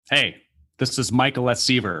Hey, this is Michael S.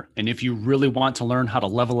 Seaver, and if you really want to learn how to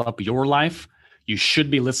level up your life, you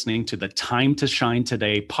should be listening to the Time to Shine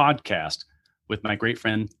Today podcast with my great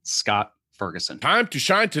friend, Scott Ferguson. Time to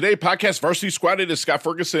Shine Today podcast, Varsity Squad. It is Scott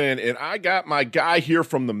Ferguson, and I got my guy here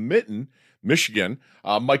from the Mitten, Michigan,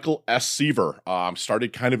 Michael S. Seaver.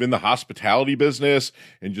 Started kind of in the hospitality business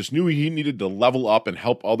and just knew he needed to level up and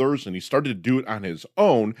help others, and he started to do it on his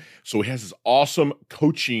own. So he has this awesome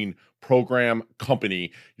coaching program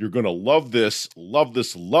company. You're going to love this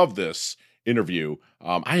interview.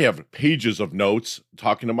 I have pages of notes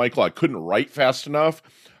talking to Michael. I couldn't write fast enough.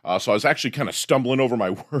 So I was actually kind of stumbling over my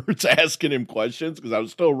words, asking him questions because I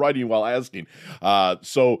was still writing while asking.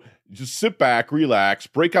 So just sit back, relax,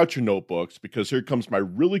 break out your notebooks, because here comes my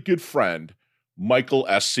really good friend, Michael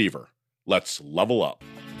S. Seaver. Let's level up.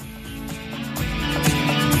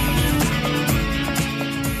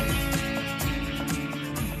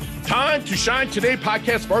 Time to Shine Today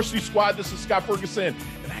podcast, Varsity Squad. This is Scott Ferguson,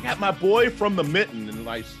 and I got my boy from the Mitten, and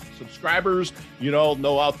my subscribers,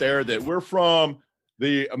 know out there that we're from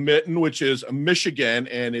the Mitten, which is Michigan,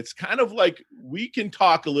 and it's kind of like we can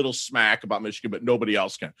talk a little smack about Michigan, but nobody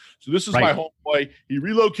else can. So this is my homeboy. He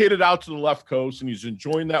relocated out to the left coast, and he's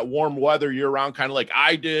enjoying that warm weather year-round, kind of like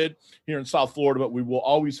I did here in South Florida, but we will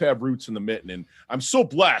always have roots in the Mitten, and I'm so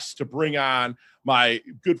blessed to bring on my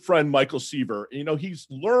good friend, Michael Seaver. He's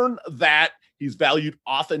learned that he's valued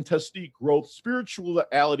authenticity, growth,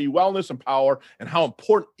 spirituality, wellness, and power, and how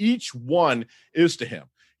important each one is to him.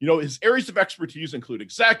 His areas of expertise include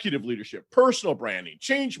executive leadership, personal branding,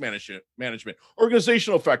 change management,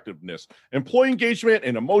 organizational effectiveness, employee engagement,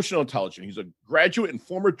 and emotional intelligence. He's a graduate and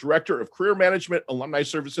former director of career management alumni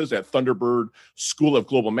services at Thunderbird School of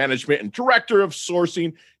Global Management and director of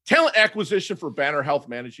sourcing talent acquisition for Banner Health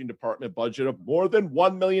Managing Department, budget of more than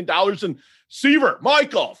 $1 million. And Seaver,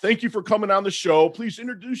 Michael, thank you for coming on the show. Please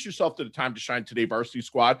introduce yourself to the Time to Shine Today Varsity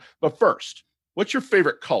Squad. But first, what's your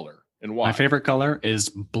favorite color? And why? My favorite color is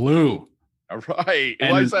blue. All right.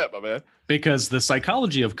 Why is that, my man? Because the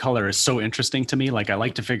psychology of color is so interesting to me. Like, I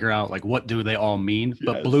like to figure out, what do they all mean? Yes.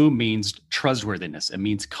 But blue means trustworthiness. It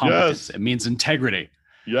means competence. Yes. It means integrity.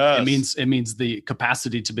 Yes. It means the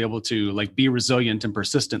capacity to be able to be resilient and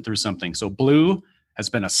persistent through something. So blue has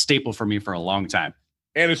been a staple for me for a long time.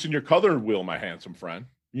 And it's in your color wheel, my handsome friend.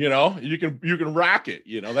 You can rock it.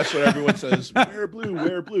 That's what everyone says. Wear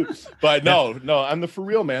blue. But no, I'm the for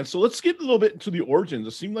real, man. So let's get a little bit into the origins.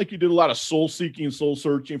 It seemed like you did a lot of soul seeking, soul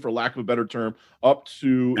searching, for lack of a better term, up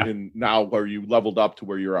to and now where you leveled up to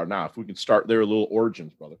where you are now. If we can start there, a little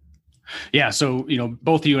origins, brother. Yeah. So,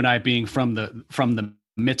 both you and I being from the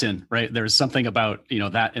Mitten, right? There's something about,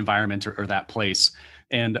 that environment or that place.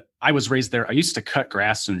 And I was raised there. I used to cut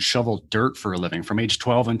grass and shovel dirt for a living from age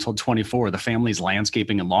 12 until 24. The family's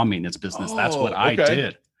landscaping and lawn maintenance business. That's what I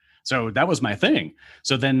did. So that was my thing.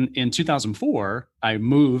 So then in 2004, I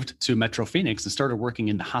moved to Metro Phoenix and started working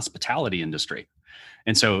in the hospitality industry.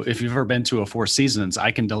 And so if you've ever been to a Four Seasons,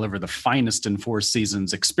 I can deliver the finest in Four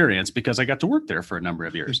Seasons experience because I got to work there for a number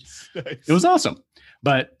of years. Nice. It was awesome.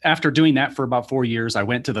 But after doing that for about 4 years, I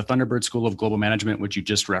went to the Thunderbird School of Global Management, which you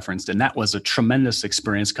just referenced. And that was a tremendous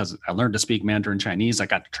experience because I learned to speak Mandarin Chinese. I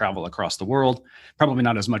got to travel across the world, probably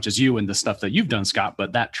not as much as you and the stuff that you've done, Scott,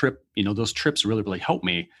 but that trip, those trips really, really helped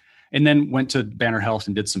me. And then went to Banner Health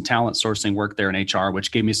and did some talent sourcing work there in HR,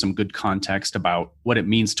 which gave me some good context about what it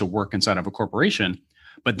means to work inside of a corporation.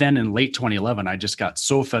 But then in late 2011, I just got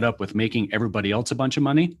so fed up with making everybody else a bunch of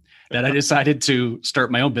money that I decided to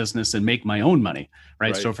start my own business and make my own money.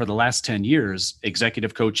 Right. So for the last 10 years,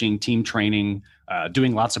 executive coaching, team training,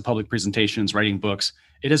 doing lots of public presentations, writing books.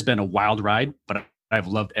 It has been a wild ride, but I've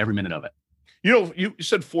loved every minute of it. You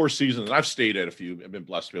said Four Seasons. I've stayed at a few. I've been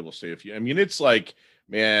blessed to be able to stay a few. I mean, it's like,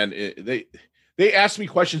 man, they asked me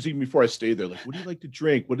questions even before I stayed there. Like, what do you like to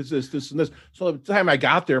drink? What is this, and this? So by the time I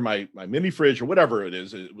got there, my mini fridge or whatever it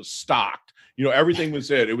is, it was stocked. Everything was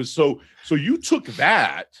it. It was so you took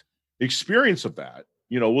that experience of that,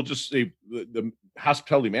 we'll just say the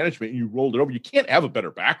hospitality management, and you rolled it over. You can't have a better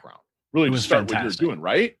background really to start fantastic. What you're doing,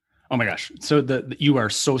 right? Oh my gosh. So you are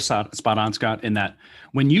so spot on, Scott, in that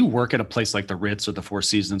when you work at a place like the Ritz or the Four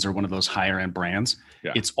Seasons or one of those higher end brands,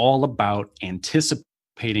 It's all about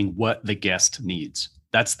anticipating what the guest needs.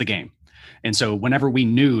 That's the game. And so whenever we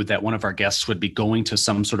knew that one of our guests would be going to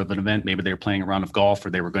some sort of an event, maybe they were playing a round of golf or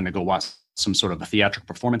they were going to go watch some sort of a theatrical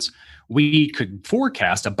performance, we could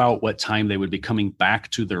forecast about what time they would be coming back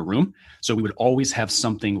to their room. So we would always have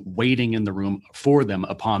something waiting in the room for them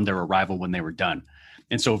upon their arrival when they were done.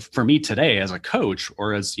 And so for me today as a coach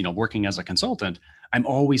or as, working as a consultant, I'm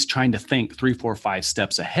always trying to think 3, 4, 5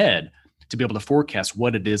 steps ahead to be able to forecast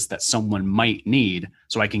what it is that someone might need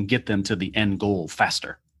so I can get them to the end goal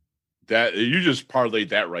faster. That you just parlayed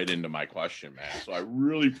that right into my question, man. So I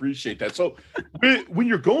really appreciate that. So when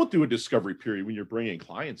you're going through a discovery period, when you're bringing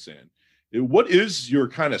clients in, what is your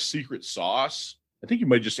kind of secret sauce? I think you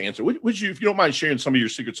might just answer. Would you, if you don't mind sharing some of your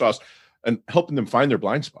secret sauce and helping them find their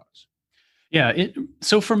blind spots? Yeah.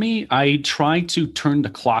 So for me, I try to turn the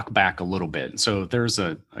clock back a little bit. So there's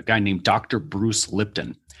a guy named Dr. Bruce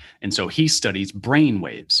Lipton. And so he studies brain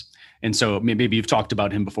waves. And so maybe you've talked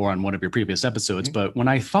about him before on one of your previous episodes, but when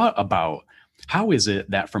I thought about how is it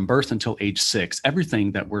that from birth until age 6,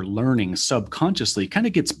 everything that we're learning subconsciously kind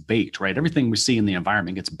of gets baked, right? Everything we see in the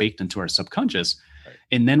environment gets baked into our subconscious. Right.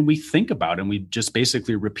 And then we think about and we just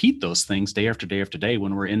basically repeat those things day after day after day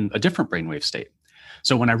when we're in a different brainwave state.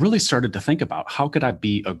 So when I really started to think about how could I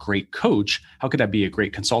be a great coach, how could I be a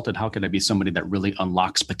great consultant, how could I be somebody that really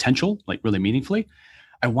unlocks potential, like really meaningfully,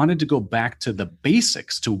 I wanted to go back to the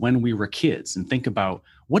basics to when we were kids and think about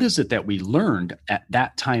what is it that we learned at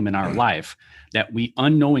that time in our life that we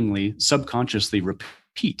unknowingly, subconsciously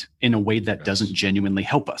repeat in a way that doesn't genuinely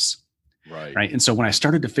help us. Right. And so when I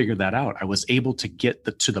started to figure that out, I was able to get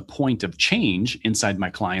to the point of change inside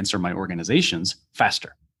my clients or my organizations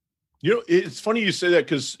faster. You know, it's funny you say that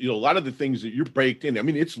because, you know, a lot of the things that you're baked in, I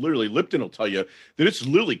mean, it's literally, Lipton will tell you that it's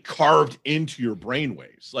literally carved into your brain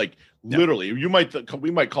waves. Like literally, we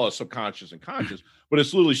might call it subconscious and conscious, but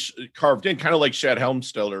it's literally carved in, kind of like Shad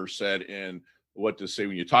Helmsteller said in What to Say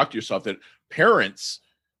When You Talk to Yourself, that parents,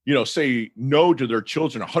 you know, say no to their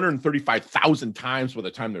children 135,000 times by the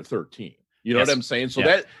time they're 13. You know what I'm saying? So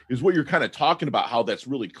that is what you're kind of talking about, how that's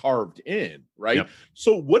really carved in, right? Yep.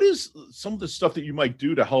 So what is some of the stuff that you might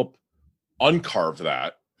do to help uncarve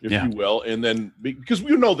that, if you will, and then because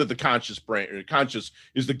we know that the conscious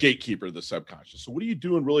is the gatekeeper of the subconscious. So what are you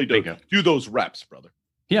doing really to do those reps, brother?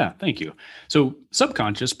 Yeah, thank you. So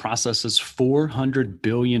subconscious processes 400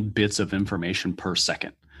 billion bits of information per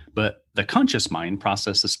second, but the conscious mind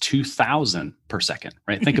processes 2,000 per second,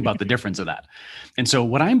 right? Think about the difference of that. And so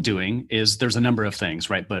what I'm doing is there's a number of things,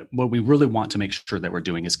 right? But what we really want to make sure that we're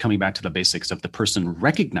doing is coming back to the basics of the person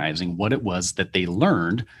recognizing what it was that they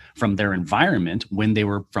learned from their environment when they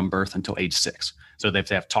were from birth until age 6. So they have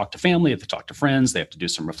to talk to family, they have to talk to friends, they have to do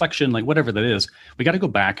some reflection, like whatever that is. We got to go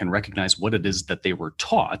back and recognize what it is that they were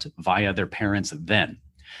taught via their parents then.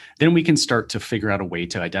 Then we can start to figure out a way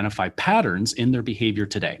to identify patterns in their behavior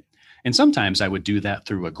today. And sometimes I would do that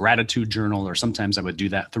through a gratitude journal, or sometimes I would do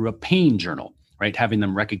that through a pain journal, right? Having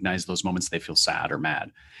them recognize those moments they feel sad or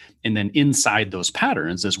mad. And then inside those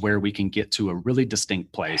patterns is where we can get to a really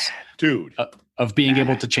distinct place, dude, of being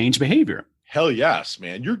able to change behavior. Hell yes,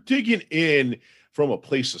 man. You're digging in from a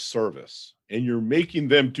place of service and you're making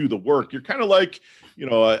them do the work. You're kind of like, you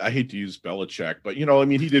know, I hate to use Belichick, but, you know, I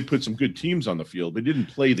mean, he did put some good teams on the field, but he didn't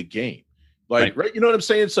play the game. Like, right. You know what I'm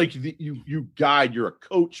saying? It's like you guide, you're a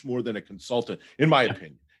coach more than a consultant, in my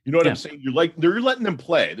opinion. You know what I'm saying? You're letting them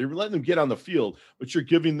play. They're letting them get on the field, but you're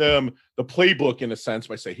giving them the playbook in a sense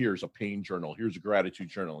by saying, here's a pain journal, here's a gratitude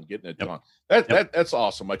journal, and getting it done. That's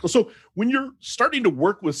awesome, Michael. So when you're starting to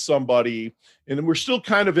work with somebody, and we're still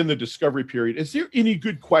kind of in the discovery period, is there any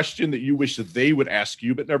good question that you wish that they would ask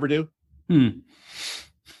you but never do? I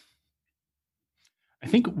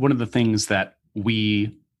think one of the things that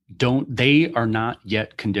they are not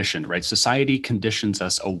yet conditioned, right? Society conditions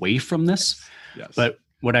us away from this. Yes. But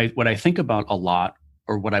what I think about a lot,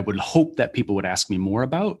 or what I would hope that people would ask me more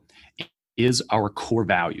about, is our core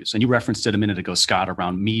values. And you referenced it a minute ago, Scott,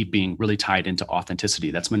 around me being really tied into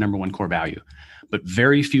authenticity. That's my number one core value. But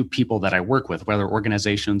very few people that I work with, whether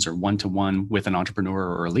organizations or one-to-one with an entrepreneur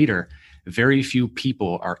or a leader, very few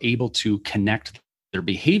people are able to connect their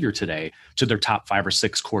behavior today to their top 5 or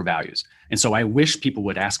 6 core values. And so I wish people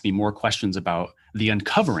would ask me more questions about the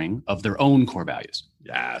uncovering of their own core values.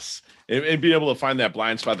 Yes. And be able to find that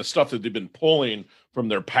blind spot, the stuff that they've been pulling from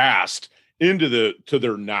their past into to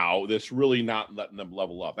their now, that's really not letting them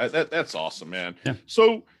level up. That's awesome, man. Yeah.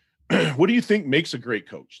 So what do you think makes a great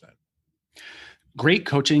coach then? Great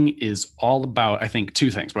coaching is all about, I think, 2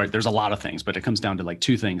 things, right? There's a lot of things, but it comes down to like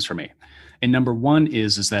 2 things for me. And number 1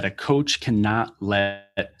 is that a coach cannot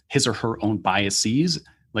let his or her own biases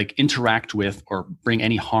like interact with or bring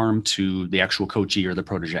any harm to the actual coachee or the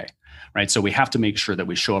protege, right? So we have to make sure that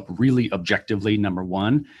we show up really objectively, number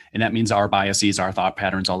 1. And that means our biases, our thought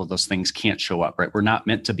patterns, all of those things can't show up, right? We're not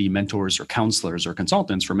meant to be mentors or counselors or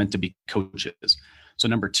consultants. We're meant to be coaches. So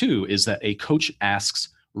number 2 is that a coach asks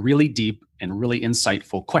really deep and really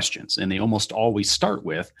insightful questions. And they almost always start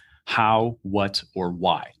with how, what, or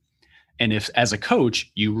why. And if, as a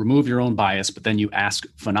coach, you remove your own bias, but then you ask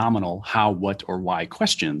phenomenal how, what, or why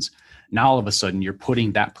questions, now all of a sudden you're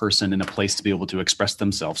putting that person in a place to be able to express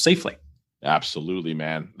themselves safely. Absolutely,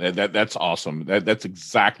 man. That's awesome. That's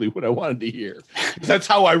exactly what I wanted to hear. That's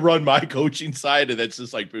how I run my coaching side. And that's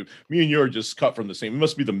just like, me and you are just cut from the same. It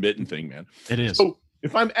must be the mitten thing, man. It is. So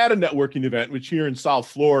if I'm at a networking event, which here in South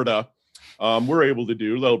Florida, we're able to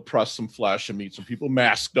do, they'll press some flesh and meet some people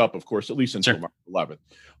masked up, of course, at least until March 11th.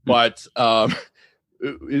 But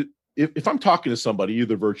if I'm talking to somebody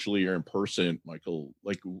either virtually or in person, Michael,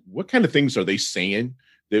 like what kind of things are they saying?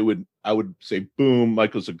 I would say, boom,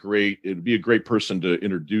 it'd be a great person to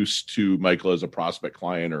introduce to Michael as a prospect,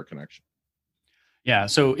 client, or a connection. Yeah.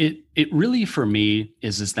 So it really, for me,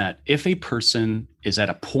 is that if a person is at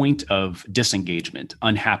a point of disengagement,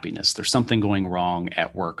 unhappiness, there's something going wrong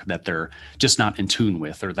at work that they're just not in tune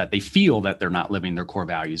with, or that they feel that they're not living their core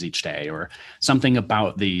values each day, or something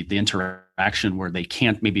about the interaction where they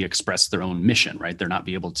can't maybe express their own mission, right? They're not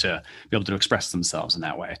be able to express themselves in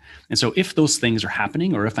that way. And so if those things are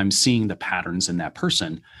happening, or if I'm seeing the patterns in that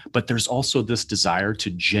person, but there's also this desire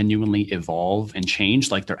to genuinely evolve and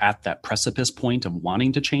change, like they're at that precipice point of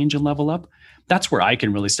wanting to change and level up, that's where I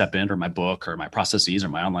can really step in, or my book or my processes or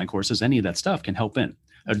my online courses, any of that stuff can help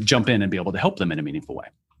jump in and be able to help them in a meaningful way.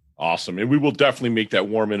 Awesome. And we will definitely make that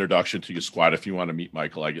warm introduction to you, Squad, if you want to meet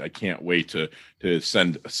Michael. I can't wait to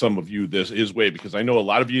send some of you his way, because I know a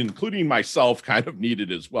lot of you, including myself, kind of need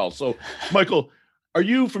it as well. So, Michael, are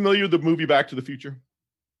you familiar with the movie Back to the Future?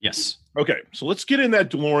 Yes. Okay. So let's get in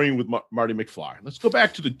that DeLorean with Marty McFly. Let's go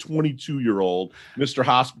back to the 22-year-old Mr.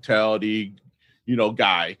 Hospitality,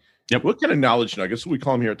 guy. Yep. What kind of knowledge nuggets, we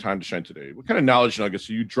call him here at Time to Shine today, what kind of knowledge nuggets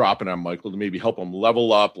are you dropping on Michael to maybe help him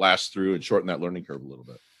level up, last through, and shorten that learning curve a little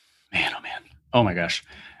bit? Man, oh man. Oh my gosh.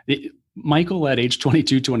 Michael at age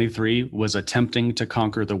 22, 23 was attempting to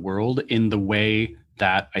conquer the world in the way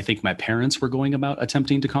that I think my parents were going about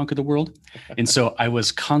attempting to conquer the world. And so I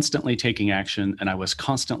was constantly taking action, and I was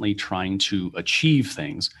constantly trying to achieve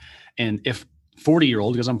things. And if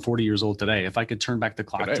 40-year-old, because I'm 40 years old today, if I could turn back the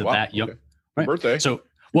clock to that young, right? Birthday. So,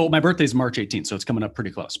 well, my birthday's March 18th, so it's coming up pretty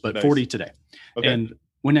close, but nice. 40 today. Okay. And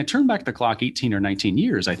when I turn back the clock 18 or 19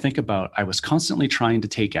 years, I think about, I was constantly trying to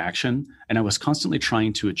take action, and I was constantly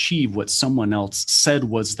trying to achieve what someone else said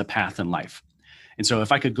was the path in life. And so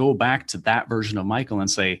if I could go back to that version of Michael and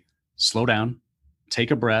say, slow down,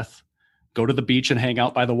 take a breath, go to the beach and hang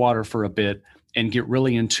out by the water for a bit, and get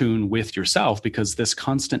really in tune with yourself, because this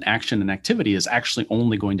constant action and activity is actually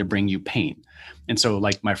only going to bring you pain. And so,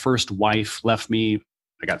 like, my first wife left me.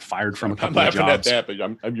 I got fired from a couple of jobs. I'm laughing at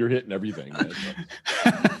that, but you're hitting everything.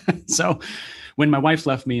 So when my wife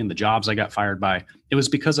left me and the jobs I got fired by, it was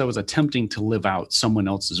because I was attempting to live out someone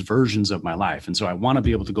else's versions of my life. And so I want to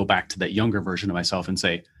be able to go back to that younger version of myself and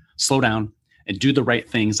say, slow down and do the right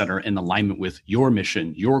things that are in alignment with your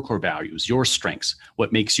mission, your core values, your strengths,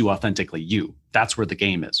 what makes you authentically you. That's where the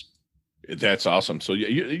game is. That's awesome. So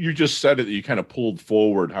you just said it, that you kind of pulled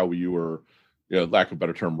forward how you were, lack of a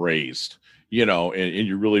better term, raised. And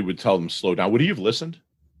you really would tell them slow down. Would he have listened?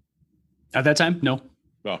 At that time? No.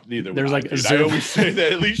 No, neither. There's like I always say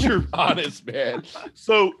that. At least you're honest, man.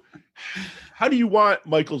 So how do you want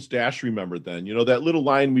Michael's dash remembered then? That little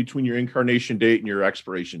line between your incarnation date and your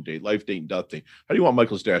expiration date, life date and death date. How do you want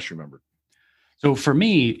Michael's dash remembered? So for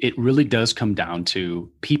me, it really does come down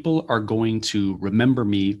to, people are going to remember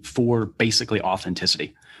me for basically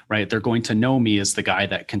authenticity, right? They're going to know me as the guy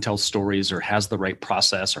that can tell stories, or has the right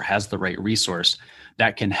process, or has the right resource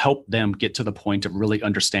that can help them get to the point of really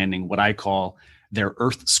understanding what I call their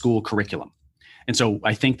Earth School curriculum. And so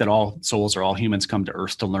I think that all souls, or all humans, come to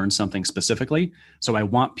Earth to learn something specifically. So I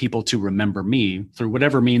want people to remember me through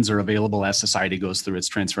whatever means are available as society goes through its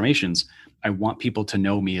transformations. I want people to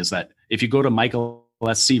know me as that. If you go to Michael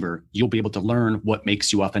S. Seaver, you'll be able to learn what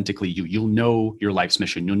makes you authentically you. You'll know your life's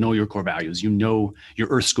mission. You'll know your core values. You know your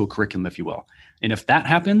Earth School curriculum, if you will. And if that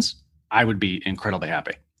happens, I would be incredibly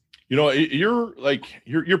happy.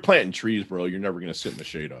 You're planting trees, bro. You're never going to sit in the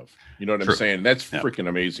shade of. You know what I'm saying? That's freaking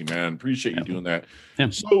amazing, man. Appreciate you doing that. Yeah.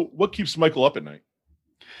 So what keeps Michael up at night?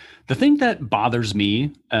 The thing that bothers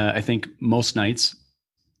me, I think most nights,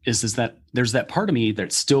 is that there's that part of me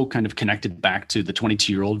that's still kind of connected back to the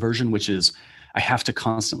 22-year-old version, which is I have to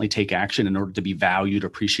constantly take action in order to be valued,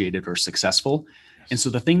 appreciated, or successful. And so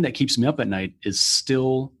the thing that keeps me up at night is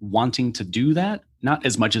still wanting to do that, not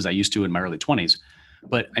as much as I used to in my early 20s,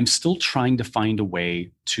 but I'm still trying to find a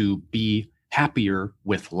way to be happier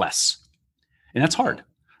with less. And that's hard,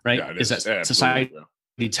 right? Yeah, is that society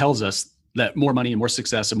tells us that more money and more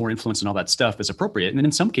success and more influence and all that stuff is appropriate. And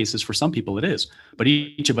in some cases, for some people, it is. But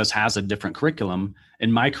each of us has a different curriculum.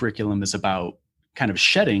 And my curriculum is about kind of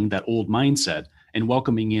shedding that old mindset and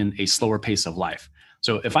welcoming in a slower pace of life.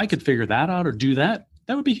 So if I could figure that out or do that,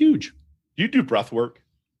 that would be huge. Do you do breath work?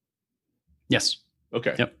 Yes.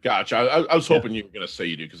 Okay. Yep. Gotcha. I was hoping you were going to say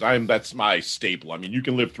you do, because that's my staple. I mean, you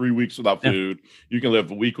can live 3 weeks without food. You can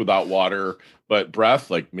live a week without water, but breath,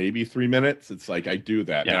 like maybe 3 minutes. It's like, I do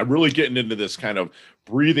that. And I'm really getting into this kind of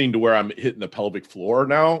breathing to where I'm hitting the pelvic floor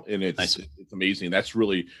now. And it's, nice. It's amazing. That's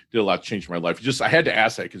really did a lot to change my life. I had to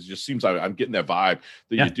ask that because it just seems I'm getting that vibe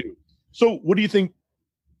that you do. So what do you think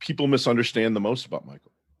people misunderstand the most about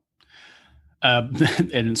Michael?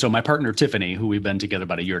 And so my partner, Tiffany, who we've been together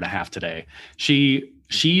about 1.5 years today,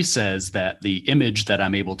 she says that the image that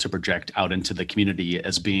I'm able to project out into the community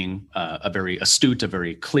as being a very astute, a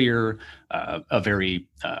very clear, a very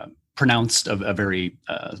pronounced, a very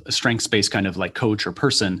strengths-based kind of like coach or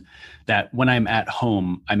person, that when I'm at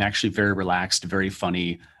home, I'm actually very relaxed, very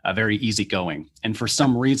funny, very easygoing. And for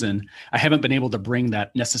some reason, I haven't been able to bring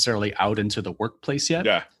that necessarily out into the workplace yet.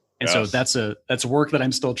 Yeah. And so that's work that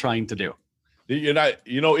I'm still trying to do.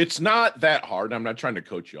 It's not that hard. I'm not trying to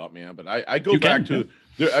coach you up, man, but I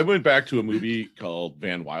went back to a movie called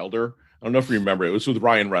Van Wilder. I don't know if you remember. It was with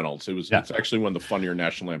Ryan Reynolds. It's actually one of the funnier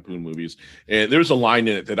National Lampoon movies. And there's a line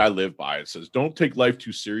in it that I live by. It says, "Don't take life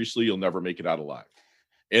too seriously. You'll never make it out alive."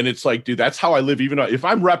 And it's like, dude, that's how I live. Even if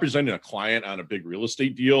I'm representing a client on a big real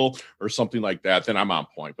estate deal or something like that, then I'm on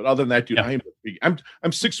point. But other than that, dude, I'm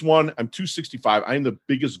 6'1", I'm 265. I am the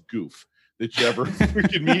biggest goof that you ever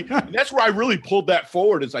freaking meet. And that's where I really pulled that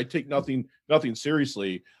forward, is I take nothing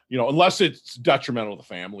seriously, unless it's detrimental to the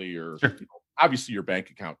family or obviously your bank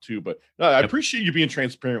account too. But I appreciate you being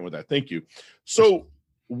transparent with that. Thank you. So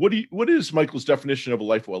what is Michael's definition of a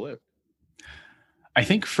life well lived? I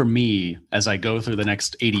think for me, as I go through the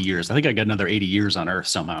next 80 years, I think I got another 80 years on earth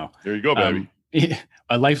somehow. There you go, baby.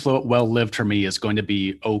 A life well lived for me is going to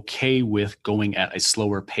be okay with going at a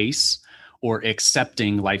slower pace, or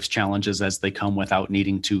accepting life's challenges as they come without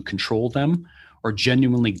needing to control them, or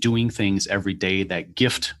genuinely doing things every day that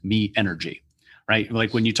gift me energy, right?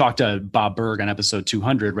 Like when you talk to Bob Berg on episode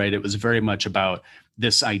 200, right? It was very much about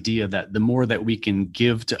this idea that the more that we can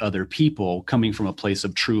give to other people coming from a place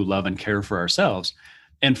of true love and care for ourselves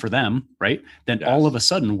and for them, right? Then all of a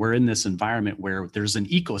sudden we're in this environment where there's an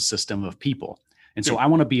ecosystem of people. And so I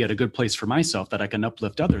want to be at a good place for myself that I can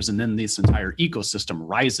uplift others. And then this entire ecosystem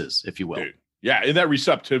rises, if you will. Dude. Yeah. And that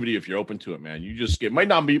receptivity, if you're open to it, man, you just get, might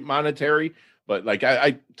not be monetary, but like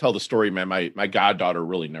I tell the story, man, my goddaughter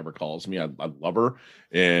really never calls me. I love her.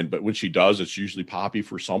 But when she does, it's usually Poppy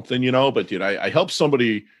for something, but dude, I help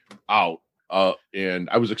somebody out. And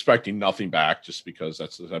I was expecting nothing back just because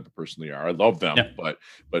that's the type of person they are. I love them. Yeah.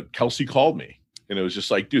 But Kelsey called me. And it was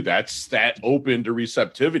just like, dude, that's that open to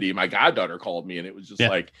receptivity. My goddaughter called me, and it was just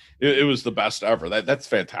like, it was the best ever. That's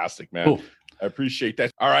fantastic, man. Cool. I appreciate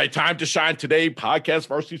that. All right, time to shine today. Podcast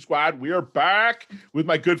Varsity Squad. We are back with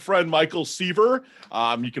my good friend, Michael Seaver.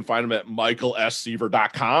 You can find him at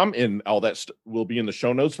michaelsseaver.com, and all that will be in the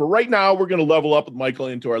show notes. But right now, we're going to level up with Michael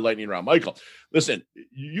into our lightning round. Michael, listen,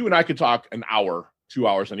 you and I could talk an hour, 2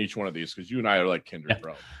 hours on each one of these, because you and I are like kindred,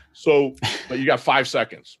 bro. So, but you got 5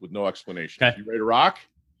 seconds with no explanation. Okay. You ready to rock?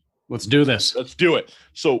 Let's do this. Let's do it.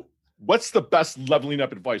 So what's the best leveling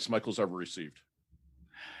up advice Michael's ever received?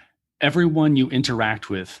 Everyone you interact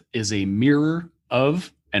with is a mirror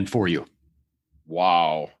of and for you.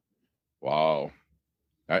 Wow.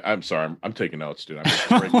 I'm sorry. I'm taking notes, dude. I'm just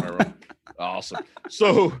breaking my room. Awesome.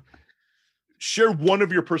 So share one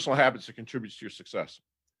of your personal habits that contributes to your success.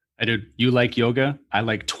 I do. You like yoga? I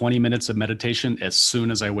like 20 minutes of meditation as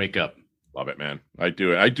soon as I wake up. Love it, man. I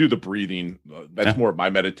do it. I do the breathing. That's more of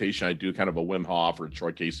my meditation. I do kind of a Wim Hof or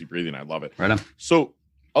Troy Casey breathing. I love it. Right on. So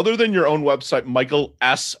other than your own website,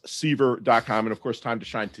 michaelsseaver.com, and of course,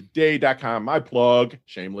 timetoshinetoday.com, my plug,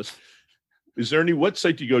 shameless. Is there any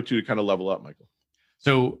website do you go to kind of level up, Michael?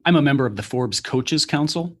 So I'm a member of the Forbes Coaches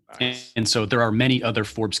Council. Nice. And so there are many other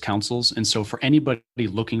Forbes councils. And so for anybody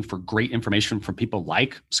looking for great information from people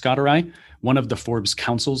like Scott or I, one of the Forbes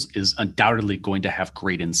councils is undoubtedly going to have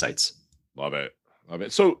great insights. Love it.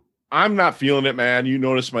 So I'm not feeling it, man. You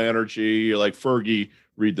notice my energy. You're like, Fergie,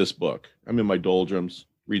 read this book. I'm in my doldrums.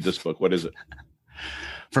 Read this book. What is it?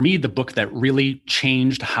 For me, the book that really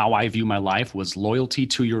changed how I view my life was Loyalty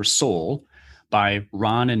to Your Soul by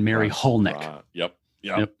Ron and Mary Hulnick. Yep.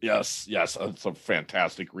 Yes. It's a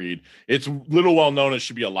fantastic read. It's little well known. It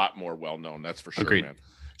should be a lot more well known. That's for sure, Agreed. Man.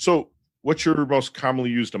 So what's your most commonly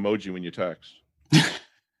used emoji when you text?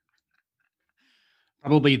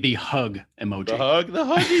 Probably the hug emoji. The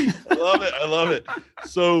huggy. I love it. I love it.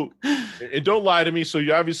 So, and don't lie to me. So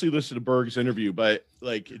you obviously listened to Berg's interview, but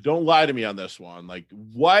like, don't lie to me on this one. Like,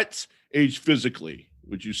 what age physically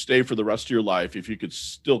would you stay for the rest of your life if you could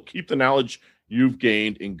still keep the knowledge you've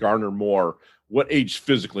gained and garner more? What age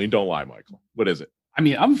physically? And don't lie, Michael. What is it? I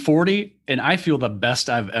mean, I'm 40 and I feel the best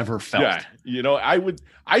I've ever felt. Yeah,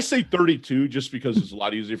 I say 32 just because it's a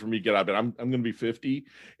lot easier for me to get out, but I'm going to be 50,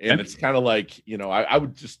 and it's kind of like, I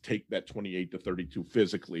would just take that 28 to 32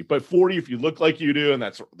 physically, but 40 if you look like you do, and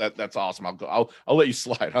that's awesome. I'll let you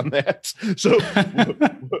slide on that. So,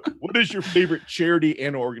 what is your favorite charity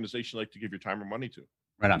and organization like to give your time or money to?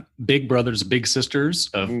 Right on. Big Brothers Big Sisters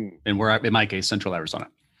and where in my case, Central Arizona.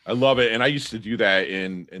 I love it. And I used to do that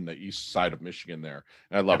in the east side of Michigan there.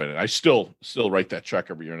 And I love it. And I still write that check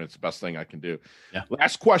every year, and it's the best thing I can do. Yeah.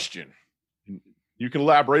 Last question. You can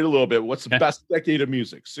elaborate a little bit. What's the best decade of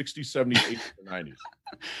music? 60s, 70s, 80s, or 90s?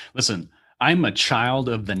 Listen, I'm a child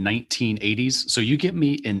of the 1980s. So you get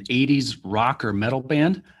me an 80s rock or metal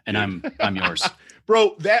band and I'm yours.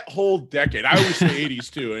 Bro, that whole decade. I always say 80s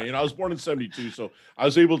too. And I was born in 72. So I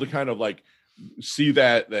was able to kind of like see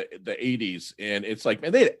that the 80s, and it's like,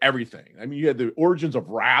 man, they had everything. I mean, you had the origins of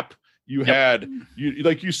rap, you had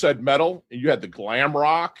like you said, metal, and you had the glam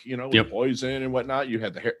rock, with Poison and whatnot. You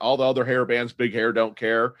had all the other hair bands, Big Hair Don't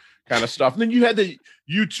Care kind of stuff, and then you had the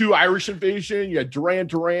U2 Irish Invasion. You had Duran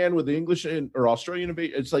Duran with the English or Australian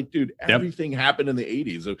Invasion. It's like, dude, everything happened in the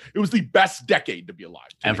 80s. It was the best decade to be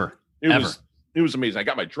alive ever. It was amazing. I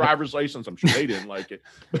got my driver's license. I'm sure they didn't like it,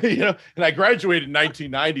 but, and I graduated in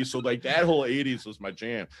 1990. So like that whole 80s was my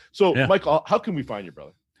jam. So Michael, how can we find you,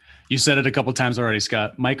 brother? You said it a couple of times already,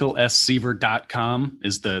 Scott. MichaelSSiever.com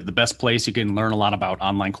is the best place. You can learn a lot about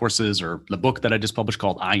online courses or the book that I just published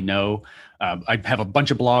called I Know. I have a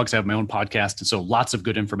bunch of blogs. I have my own podcast. And so lots of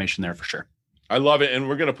good information there for sure. I love it. And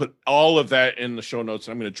we're going to put all of that in the show notes.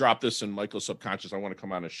 And I'm going to drop this in Michael's subconscious. I want to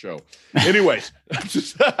come on a show. Anyways,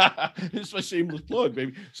 it's my shameless plug,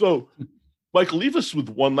 baby. So, Michael, leave us with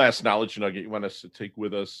one last knowledge nugget you want us to take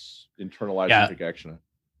with us, internalize, and take action on.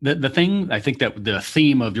 The thing, I think that the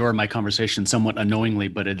theme of your and my conversation, somewhat unknowingly,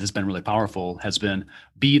 but it has been really powerful, has been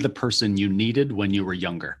be the person you needed when you were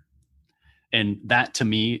younger. And that to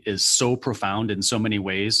me is so profound in so many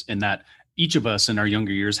ways, in that each of us in our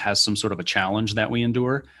younger years has some sort of a challenge that we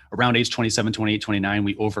endure. Around age 27, 28, 29,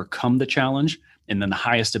 we overcome the challenge. And then the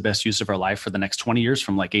highest and best use of our life for the next 20 years,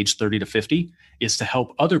 from like age 30 to 50, is to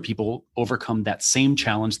help other people overcome that same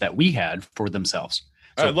challenge that we had for themselves.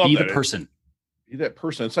 So I love be that. the person. Be that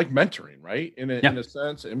person. It's like mentoring, right? In a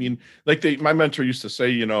sense. I mean, like my mentor used to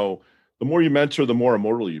say, the more you mentor, the more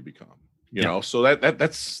immortal you become. So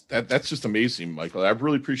that's just amazing, Michael. I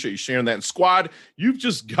really appreciate you sharing that. And Squad, you've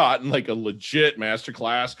just gotten like a legit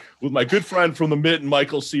masterclass with my good friend from the Mitten,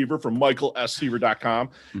 Michael Siever from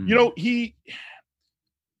MichaelSsiever.com. He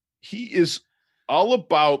is all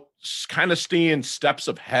about kind of staying steps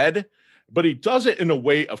ahead, but he does it in a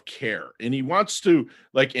way of care, and he wants to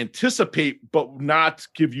like anticipate, but not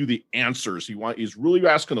give you the answers. He's really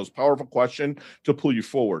asking those powerful questions to pull you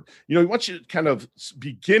forward. He wants you to kind of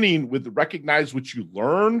beginning with recognize what you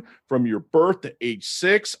learn from your birth to age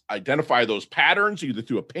 6, identify those patterns, either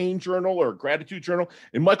through a pain journal or a gratitude journal.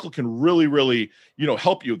 And Michael can really, really,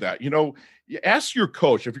 help you with that. You ask your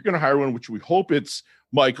coach, if you're going to hire one, which we hope it's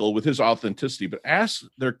Michael with his authenticity, but ask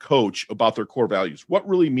their coach about their core values, what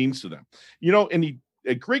really means to them. And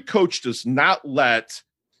a great coach does not let,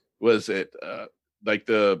 like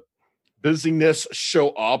the busyness show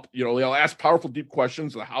up. They'll ask powerful, deep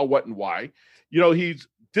questions, the how, what, and why. He's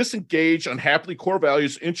disengaged, unhappily, core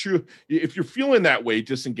values. If you're feeling that way,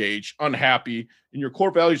 disengaged, unhappy, and your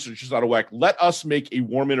core values are just out of whack, let us make a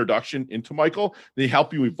warm introduction into Michael. They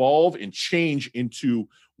help you evolve and change into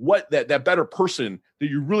what that better person that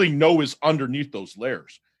you really know is underneath those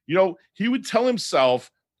layers. He would tell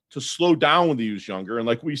himself to slow down when he was younger. And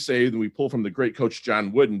like we say, that we pull from the great coach,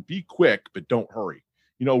 John Wooden, be quick, but don't hurry.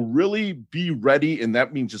 Really be ready. And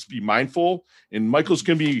that means just be mindful. And Michael's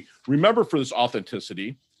going to be remembered for this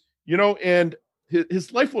authenticity, and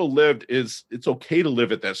his life well lived is it's okay to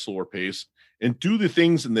live at that slower pace and do the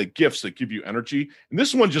things and the gifts that give you energy. And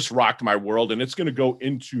this one just rocked my world. And it's going to go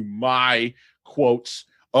into my quotes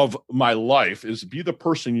of my life, is be the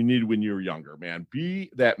person you needed when you were younger, man. Be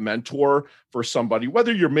that mentor for somebody,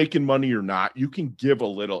 whether you're making money or not. You can give a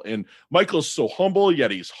little. And Michael's so humble, yet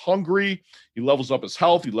he's hungry. He levels up his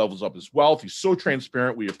health. He levels up his wealth. He's so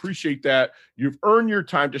transparent. We appreciate that. You've earned your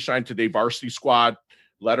time to shine today, Varsity Squad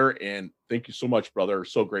letter. And thank you so much, brother.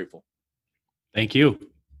 So grateful. Thank you.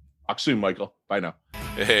 Talk soon, Michael. Bye now.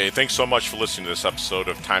 Hey, thanks so much for listening to this episode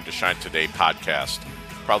of Time to Shine Today podcast.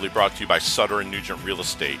 Proudly brought to you by Sutter & Nugent Real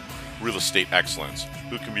Estate Excellence,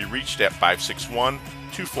 who can be reached at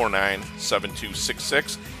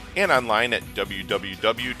 561-249-7266 and online at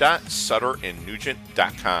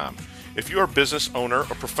www.sutterandnugent.com. If you are a business owner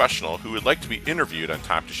or professional who would like to be interviewed on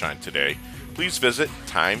Time to Shine Today, please visit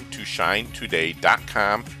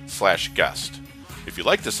timetoshinetoday.com/guest. If you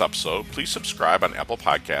like this episode, please subscribe on Apple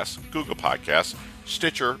Podcasts, Google Podcasts,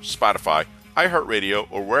 Stitcher, Spotify, iHeartRadio,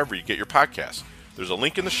 or wherever you get your podcasts. There's a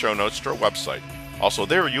link in the show notes to our website. Also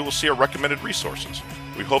there, you will see our recommended resources.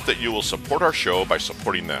 We hope that you will support our show by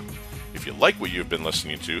supporting them. If you like what you've been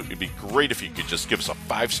listening to, it'd be great if you could just give us a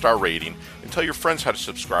 5-star rating and tell your friends how to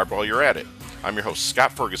subscribe while you're at it. I'm your host,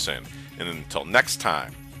 Scott Ferguson, and until next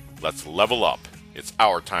time, let's level up. It's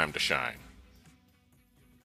our time to shine.